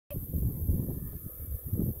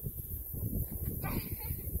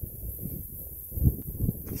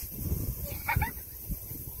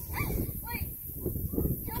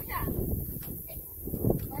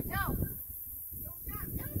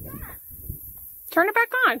Turn it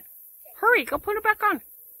back on. Hurry, go put it back on.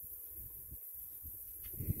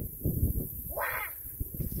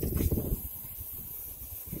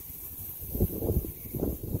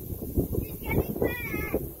 He's getting wet.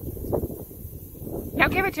 Now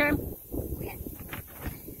give it to him.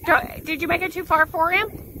 Did you make it too far for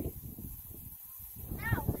him?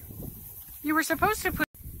 No. You were supposed to put.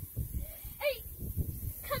 Hey,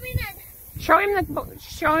 coming in. Show him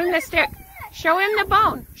the stick. Show him the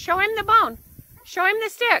bone. Show him the bone. Show him the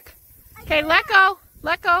stick. Okay, let go.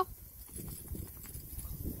 Let go.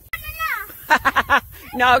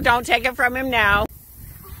 No, don't take it from him now.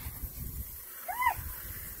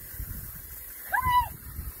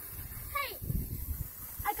 Hey,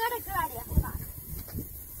 I got a good idea. Hold on.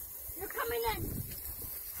 You're coming in.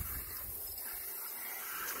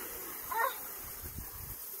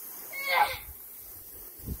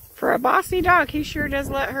 For a bossy dog, he sure does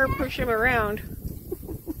let her push him around.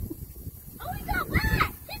 Oh, he got wet.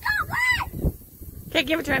 He got wet. Okay,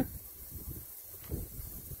 give it to him.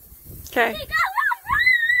 Okay. He got wet.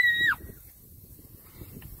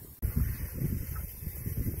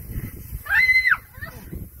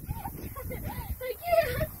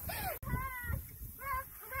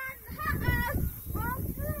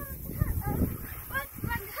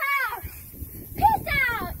 Peace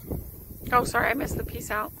out. Oh, sorry, I missed the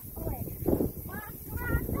piece out.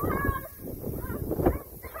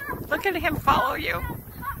 Look at him follow you.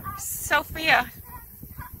 Sophia,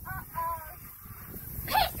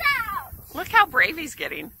 Peace out. look how brave he's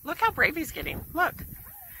getting. Look how brave he's getting. Look.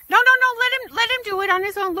 No, let him do it on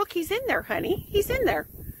his own. Look, he's in there, honey. He's in there.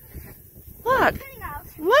 Look.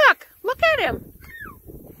 Look at him.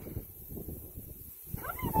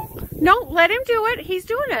 No, let him do it. He's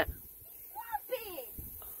doing it.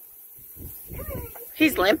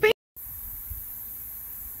 He's limping.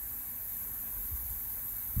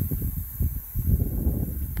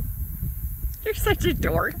 You're such a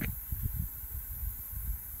dork.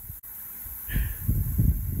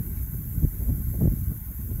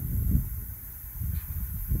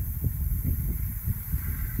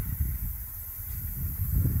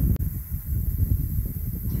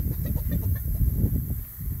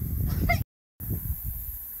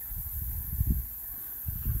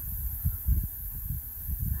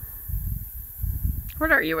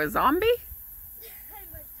 What are you, a zombie?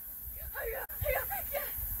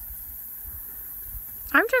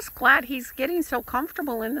 I'm just glad he's getting so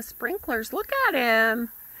comfortable in the sprinklers. Look at him.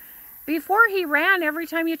 Before he ran every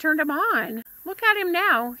time you turned him on. Look at him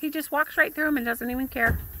now. He just walks right through them and doesn't even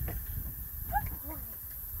care.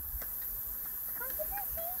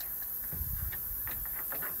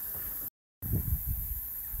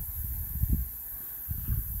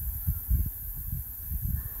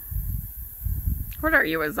 What are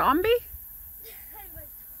you, a zombie?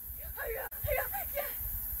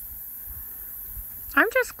 I'm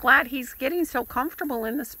just glad he's getting so comfortable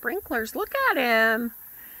in the sprinklers. Look at him.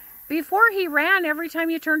 Before he ran every time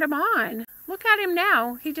you turned him on. Look at him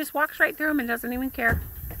now. He just walks right through them and doesn't even care.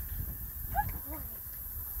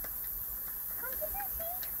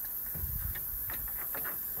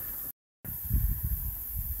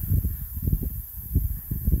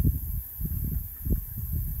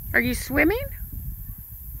 Are you swimming?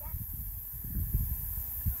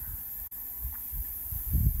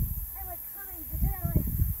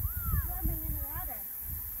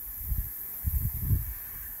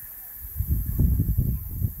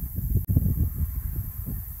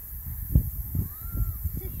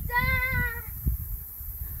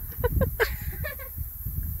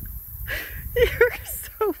 You're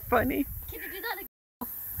so funny. Can you do that again?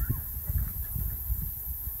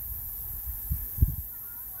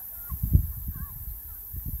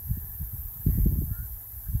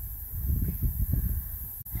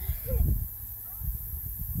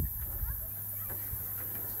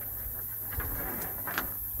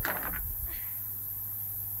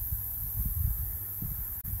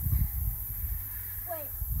 Wait,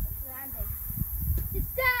 it's landing.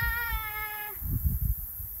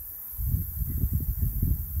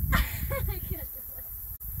 I can't do it.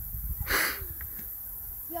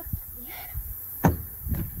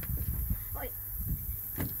 Wait.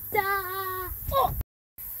 Oh.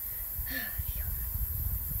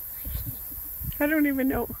 I don't even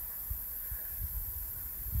know.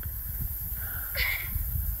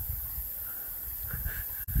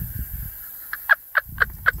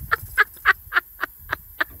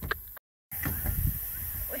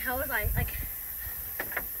 Wait, how was I? Like.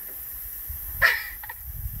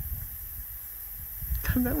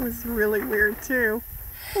 That was really weird too.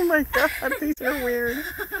 Oh my god, these are weird.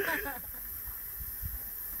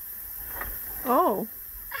 Oh.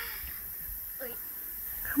 Wait.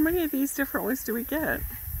 How many of these different ones do we get?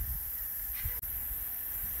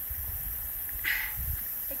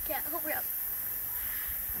 I can't hurry up.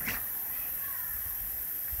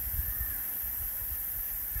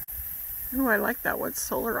 Ooh, I like that one.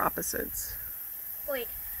 Solar opposites. Wait.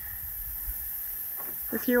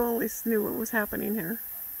 If you only knew what was happening here.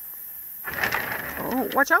 Oh,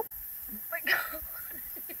 watch out. Oh my god.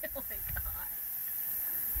 Oh my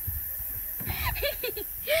god.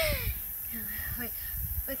 Wait.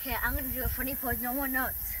 Okay, I'm gonna do a funny pose no one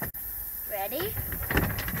knows. Ready?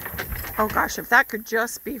 Oh gosh, if that could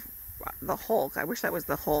just be the Hulk. I wish that was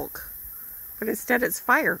the Hulk. But instead it's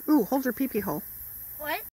fire. Ooh, hold your pee-pee hole.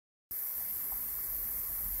 What?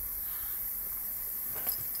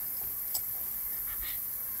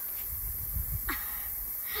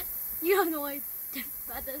 You don't know what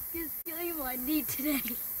this is feeling what I need today.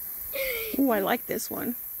 Ooh, I like this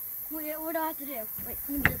one. Wait, what do I have to do? Wait,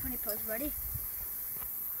 I'm gonna do the funny pose. Ready?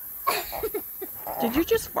 Did you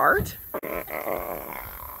just fart?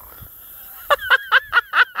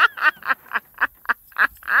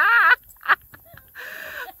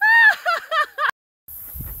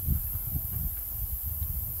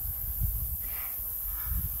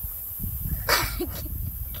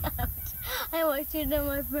 I want you to know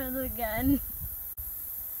my friends again.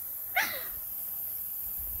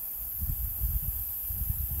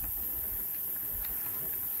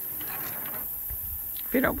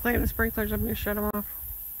 If you don't play in the sprinklers, I'm going to shut them off.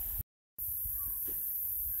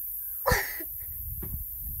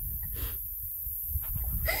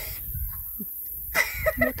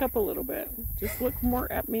 Look up a little bit. Just look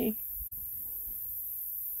more at me.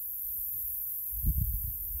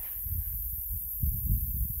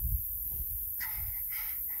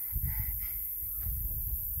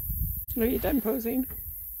 Are you done posing?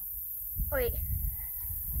 Wait.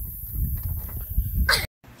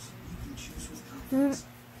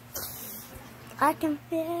 I can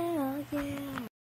feel you.